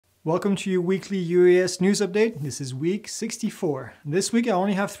Welcome to your weekly UAS news update. This is week 64. This week I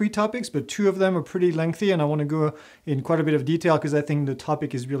only have 3 topics, but 2 of them are pretty lengthy and I want to go in quite a bit of detail because I think the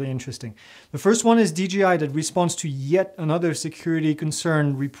topic is really interesting. The first one is DJI that responds to yet another security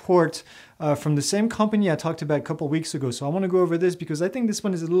concern report from the same company I talked about a couple weeks ago. So I want to go over this because I think this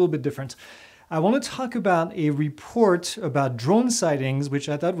one is a little bit different. I want to talk about a report about drone sightings, which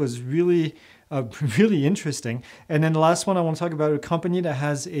I thought was really interesting. And then the last one, I want to talk about a company that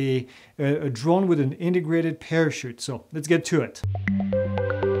has a drone with an integrated parachute. So let's get to it.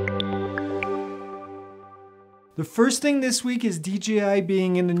 The first thing this week is DJI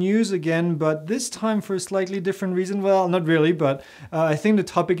being in the news again, but this time for a slightly different reason. Well, not really, but I think the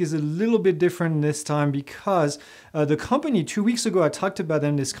topic is a little bit different this time because the company, 2 weeks ago, I talked about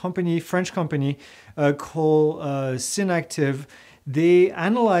them, this company, French company called Synacktiv. They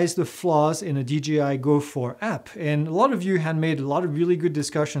analyzed the flaws in a DJI Go 4 app. And a lot of you had made a lot of really good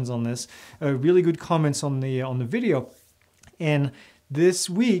discussions on this, really good comments on the video. And this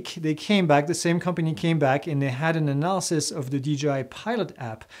week, they came back, the same company came back, and they had an analysis of the DJI Pilot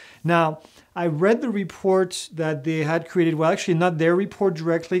app. Now, I read the report that they had created, well, actually not their report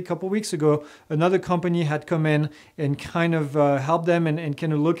directly. A couple weeks ago, another company had come in and kind of helped them and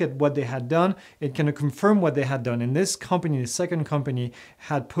kind of look at what they had done and kind of confirm what they had done. And this company, the second company,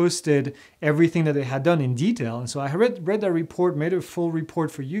 had posted everything that they had done in detail. And so I read that report, made a full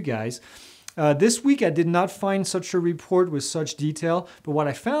report for you guys. This week, I did not find such a report with such detail, but what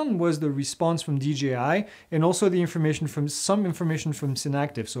I found was the response from DJI and also the information from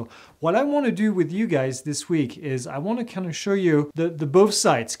Synacktiv. So what I want to do with you guys this week is I want to kind of show you the both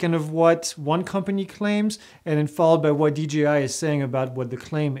sides, kind of what one company claims and then followed by what DJI is saying about what the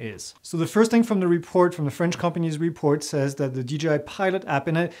claim is. So the first thing from the report, from the French company's report, says that the DJI Pilot app,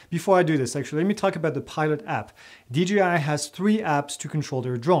 and before I do this, actually, let me talk about the Pilot app. DJI has 3 apps to control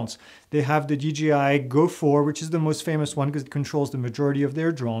their drones. They have the DJI Go 4, which is the most famous one because it controls the majority of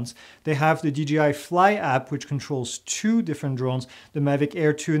their drones. They have the DJI Fly app, which controls 2 different drones, the Mavic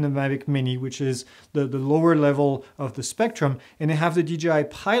Air 2 and the Mavic Mini, which is the lower level of the spectrum. And they have the DJI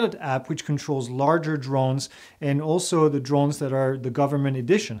Pilot app, which controls larger drones and also the drones that are the government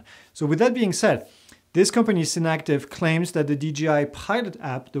edition. So with that being said, this company, Synacktiv, claims that the DJI Pilot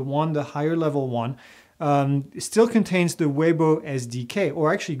app, the higher level one, still contains the Weibo SDK,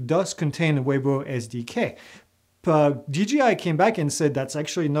 or actually does contain the Weibo SDK. DJI came back and said that's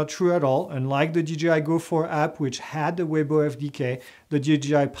actually not true at all. Unlike the DJI Go 4 app, which had the Weibo SDK, the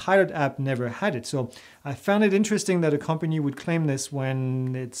DJI Pilot app never had it. So I found it interesting that a company would claim this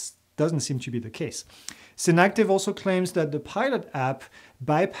when it doesn't seem to be the case. Synacktiv also claims that the Pilot app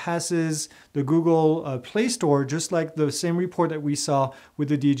bypasses the Google Playstore, just like the same report that we saw with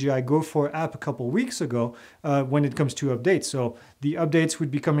the DJI Go 4 app a couple weeks ago when it comes to updates. So the updates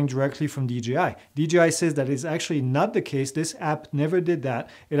would be coming directly from DJI. DJI says that is actually not the case. This app never did that.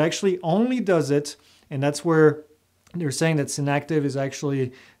 It actually only does it, and that's where they're saying that Synacktiv is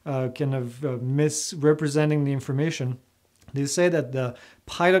actually kind of misrepresenting the information. They say that the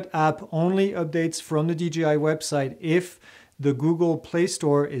Pilot app only updates from the DJI website if the Google Play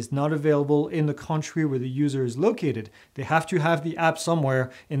Store is not available in the country where the user is located. They have to have the app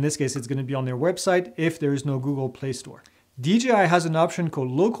somewhere. In this case, it's going to be on their website if there is no Google Play Store. DJI has an option called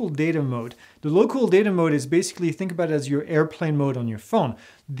local data mode. The local data mode is basically, think about it as your airplane mode on your phone.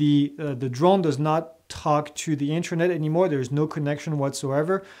 The drone does not talk to the internet anymore. There's no connection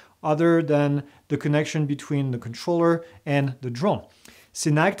whatsoever other than the connection between the controller and the drone.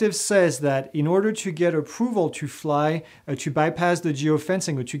 Synacktiv says that in order to get approval to fly, to bypass the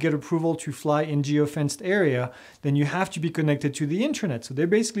geofencing or to get approval to fly in geofenced area, then you have to be connected to the internet. So they're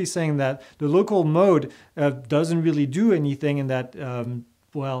basically saying that the local mode doesn't really do anything and that,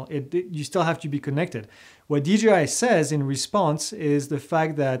 you still have to be connected. What DJI says in response is the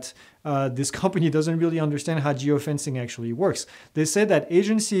fact that this company doesn't really understand how geofencing actually works. They said that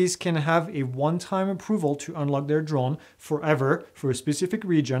agencies can have a one-time approval to unlock their drone forever for a specific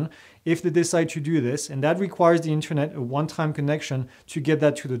region if they decide to do this, and that requires the internet a one-time connection to get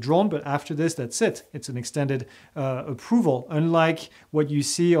that to the drone, but after this, that's it. It's an extended approval, unlike what you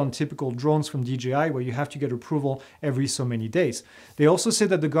see on typical drones from DJI, where you have to get approval every so many days. They also said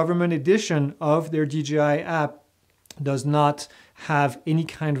that the government edition of their DJI app does not have any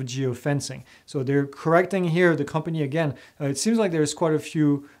kind of geofencing. So they're correcting here the company again. It seems like there's quite a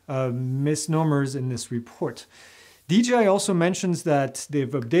few misnomers in this report. DJI also mentions that they've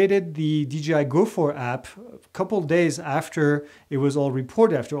updated the DJI Go 4 app a couple days after it was all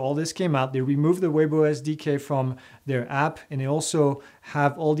reported, after all this came out. They removed the Weibo SDK from their app, and they also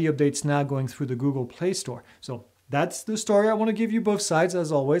have all the updates now going through the Google Play Store. So That's the story. I want to give you both sides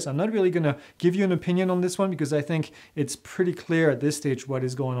as always. I'm not really going to give you an opinion on this one because I think it's pretty clear at this stage what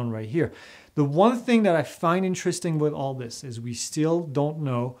is going on right here. The one thing that I find interesting with all this is we still don't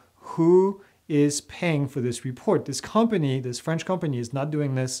know who is paying for this report. This company, this French company, is not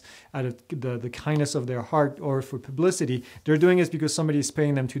doing this out of the kindness of their heart or for publicity. They're doing this because somebody is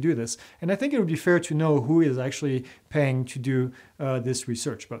paying them to do this. And I think it would be fair to know who is actually paying to do this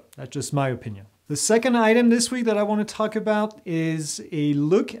research, but that's just my opinion. The second item this week that I want to talk about is a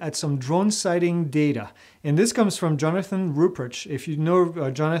look at some drone sighting data. And this comes from Jonathan Ruprecht. If you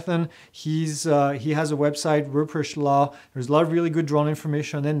know Jonathan, he has a website, Ruprecht Law. There's a lot of really good drone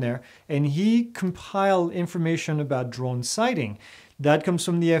information in there. And he compiled information about drone sighting. That comes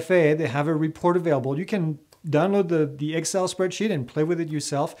from the FAA. They have a report available. You can download the Excel spreadsheet and play with it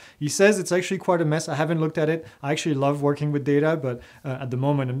yourself. He says it's actually quite a mess. I haven't looked at it. I actually love working with data, but at the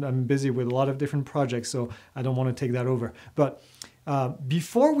moment I'm busy with a lot of different projects, so I don't want to take that over. But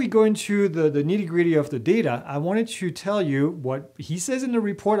before we go into the nitty-gritty of the data, I wanted to tell you what he says in the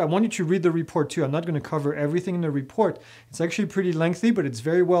report. I want you to read the report too. I'm not going to cover everything in the report. It's actually pretty lengthy, but it's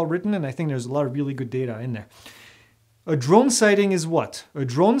very well written, and I think there's a lot of really good data in there. A drone sighting is what? A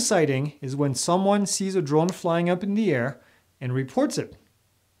drone sighting is when someone sees a drone flying up in the air and reports it.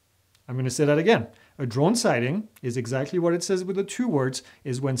 I'm going to say that again. A drone sighting is exactly what it says with the two words,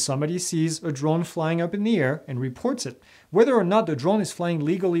 is when somebody sees a drone flying up in the air and reports it. Whether or not the drone is flying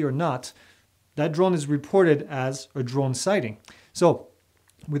legally or not, that drone is reported as a drone sighting. So,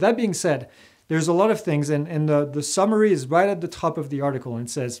 with that being said, there's a lot of things, and the summary is right at the top of the article, and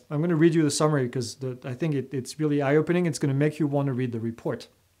it says, I'm going to read you the summary because I think it's really eye-opening. It's going to make you want to read the report.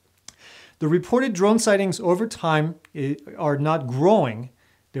 The reported drone sightings over time are not growing,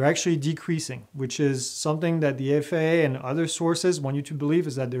 they're actually decreasing, which is something that the FAA and other sources want you to believe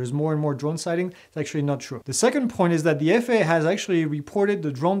is that there's more and more drone sighting. It's actually not true. The second point is that the FAA has actually reported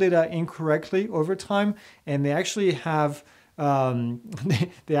the drone data incorrectly over time, and they actually have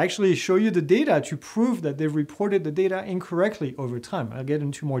they actually show you the data to prove that they've reported the data incorrectly over time. I'll get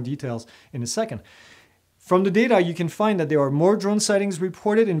into more details in a second. From the data, you can find that there are more drone sightings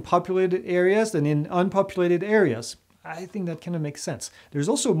reported in populated areas than in unpopulated areas. I think that kind of makes sense. There's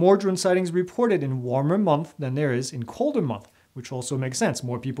also more drone sightings reported in warmer months than there is in colder months, which also makes sense.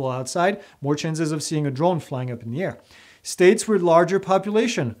 More people outside, more chances of seeing a drone flying up in the air. States with larger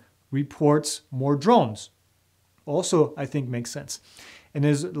population reports more drones. Also, I think makes sense. And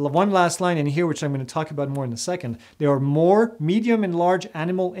there's one last line in here, which I'm going to talk about more in a second. There are more medium and large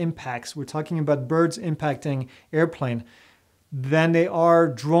animal impacts. We're talking about birds impacting airplane than they are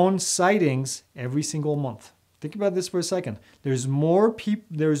drone sightings every single month. Think about this for a second. There's more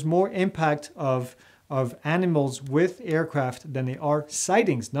impact of animals with aircraft than they are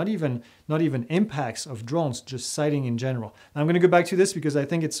sightings, not even impacts of drones, just sighting in general. Now, I'm going to go back to this because I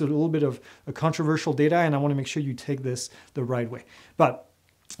think it's a little bit of a controversial data, and I want to make sure you take this the right way. But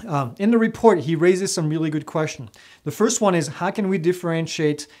in the report, he raises some really good questions. The first one is, how can we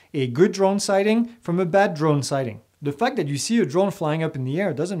differentiate a good drone sighting from a bad drone sighting? The fact that you see a drone flying up in the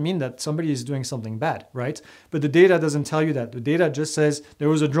air doesn't mean that somebody is doing something bad, right? But the data doesn't tell you that. The data just says there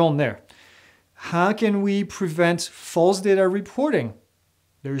was a drone there. How can we prevent false data reporting?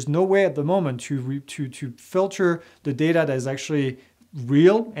 There is no way at the moment to filter the data that is actually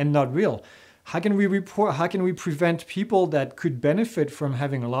real and not real. How can we prevent people that could benefit from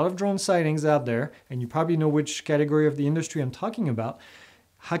having a lot of drone sightings out there? And you probably know which category of the industry I'm talking about.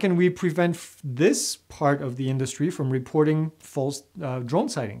 How can we prevent this part of the industry from reporting false drone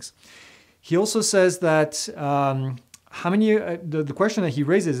sightings? He also says that the question that he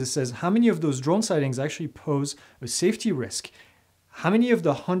raises is, says, how many of those drone sightings actually pose a safety risk? How many of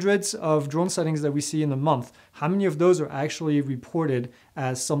the hundreds of drone sightings that we see in a month, how many of those are actually reported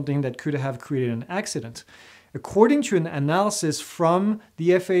as something that could have created an accident? According to an analysis from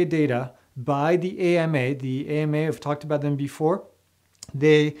the FAA data by the AMA, I've talked about them before,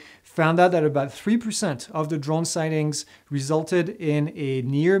 they found out that about 3% of the drone sightings resulted in a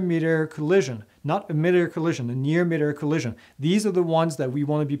near-midair collision. Not a midair collision, a near-midair collision. These are the ones that we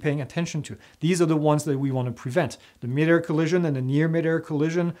want to be paying attention to. These are the ones that we want to prevent. The midair collision and the near-midair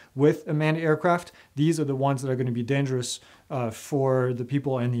collision with a manned aircraft, these are the ones that are going to be dangerous for the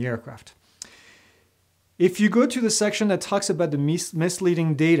people in the aircraft. If you go to the section that talks about the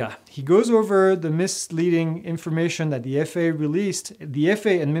misleading data, he goes over the misleading information that the FAA released, the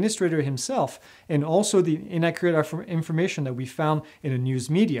FAA administrator himself, and also the inaccurate information that we found in the news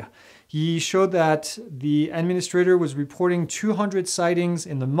media. He showed that the administrator was reporting 200 sightings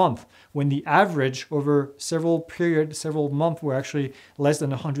in the month, when the average over several months were actually less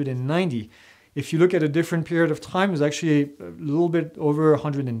than 190. If you look at a different period of time, it was actually a little bit over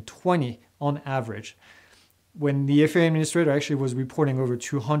 120 on average, when the FAA administrator actually was reporting over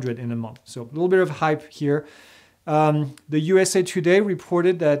 200 in a month. So a little bit of hype here. The USA Today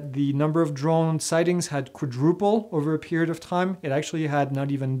reported that the number of drone sightings had quadrupled over a period of time. It actually had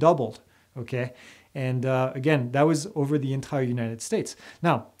not even doubled, okay? And again, that was over the entire United States.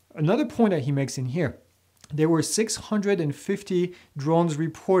 Now, another point that he makes in here, there were 650 drones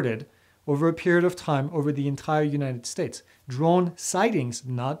reported over a period of time over the entire United States. Drone sightings,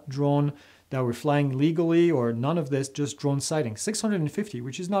 not drone that were flying legally or none of this, just drone sightings. 650,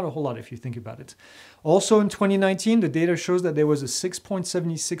 which is not a whole lot if you think about it. Also in 2019, the data shows that there was a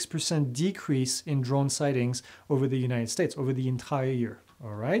 6.76% decrease in drone sightings over the United States over the entire year,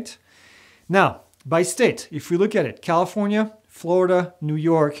 all right? Now, by state, if we look at it, California, Florida, New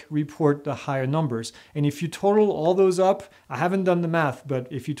York report the higher numbers. And if you total all those up, I haven't done the math, but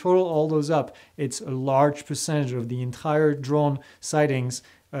if you total all those up, it's a large percentage of the entire drone sightings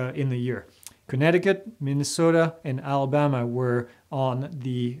in the year. Connecticut, Minnesota, and Alabama were on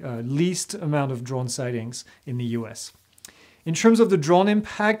the least amount of drone sightings in the US. In terms of the drone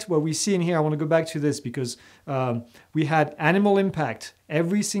impact, what we see in here, I want to go back to this because we had animal impact.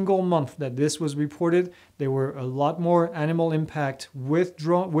 Every single month that this was reported, there were a lot more animal impact with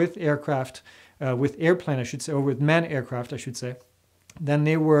aircraft, with airplane, I should say, or with manned aircraft, I should say, than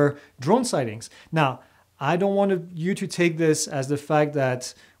there were drone sightings. Now, I don't want you to take this as the fact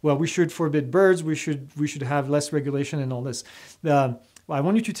that, well, we should forbid birds, we should have less regulation and all this. I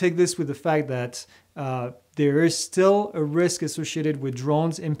want you to take this with the fact that there is still a risk associated with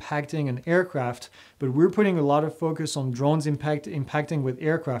drones impacting an aircraft, but we're putting a lot of focus on drones impacting with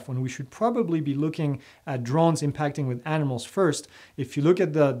aircraft when we should probably be looking at drones impacting with animals first. If you look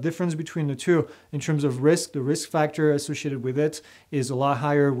at the difference between the two in terms of risk, the risk factor associated with it is a lot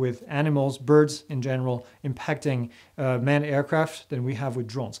higher with animals, birds in general, impacting manned aircraft than we have with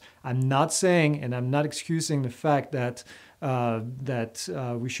drones. I'm not saying, and I'm not excusing the fact that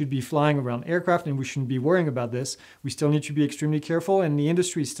we should be flying around aircraft and we shouldn't be worrying about this. We still need to be extremely careful, and the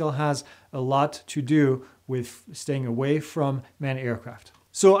industry still has a lot to do with staying away from manned aircraft.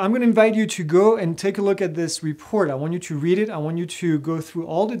 So I'm going to invite you to go and take a look at this report. I want you to read it. I want you to go through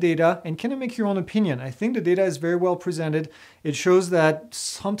all the data and kind of make your own opinion. I think the data is very well presented. It shows that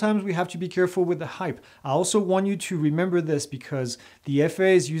sometimes we have to be careful with the hype. I also want you to remember this because the FAA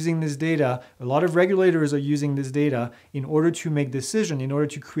is using this data. A lot of regulators are using this data in order to make decisions, in order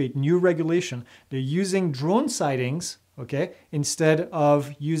to create new regulation. They're using drone sightings, okay, instead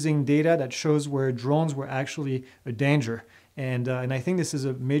of using data that shows where drones were actually a danger. And I think this is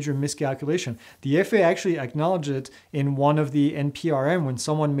a major miscalculation. The FAA actually acknowledged it in one of the NPRM when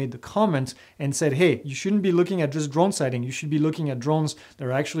someone made the comment and said, hey, you shouldn't be looking at just drone sighting. You should be looking at drones that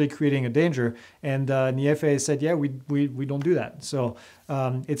are actually creating a danger. And the FAA said, yeah, we don't do that. So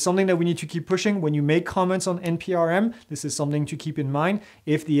it's something that we need to keep pushing. When you make comments on NPRM, this is something to keep in mind.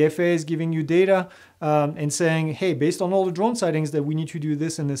 If the FAA is giving you data and saying, hey, based on all the drone sightings that we need to do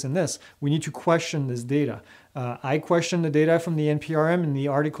this and this and this, we need to question this data. I questioned the data from the NPRM in the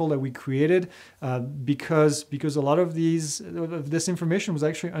article that we created because a lot of this information was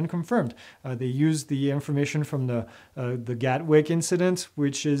actually unconfirmed. They used the information from the Gatwick incident,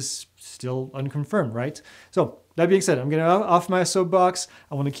 which is still unconfirmed, right? So that being said, I'm getting off my soapbox.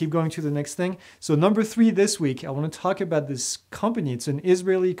 I want to keep going to the next thing. So number 3 this week, I want to talk about this company. It's an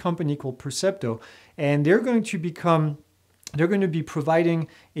Israeli company called Percepto, and they're going to be providing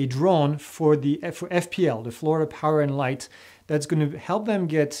a drone for FPL, the Florida Power and Light, that's going to help them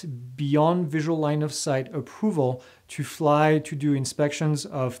get beyond visual line of sight approval to fly to do inspections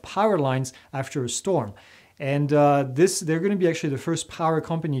of power lines after a storm. And they're going to be actually the first power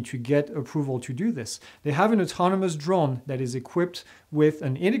company to get approval to do this. They have an autonomous drone that is equipped with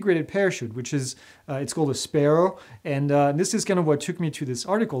an integrated parachute, which is, it's called a Sparrow. And this is kind of what took me to this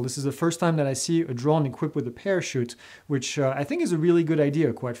article. This is the first time that I see a drone equipped with a parachute, which I think is a really good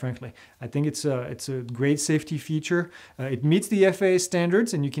idea, quite frankly. I think it's a great safety feature. It meets the FAA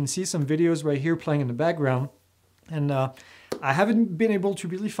standards, and you can see some videos right here playing in the background. And I haven't been able to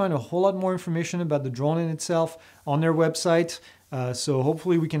really find a whole lot more information about the drone in itself on their website. So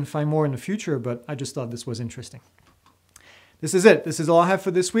hopefully we can find more in the future, but I just thought this was interesting. This is it. This is all I have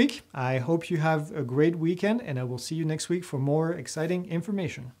for this week. I hope you have a great weekend, and I will see you next week for more exciting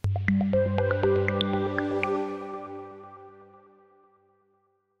information.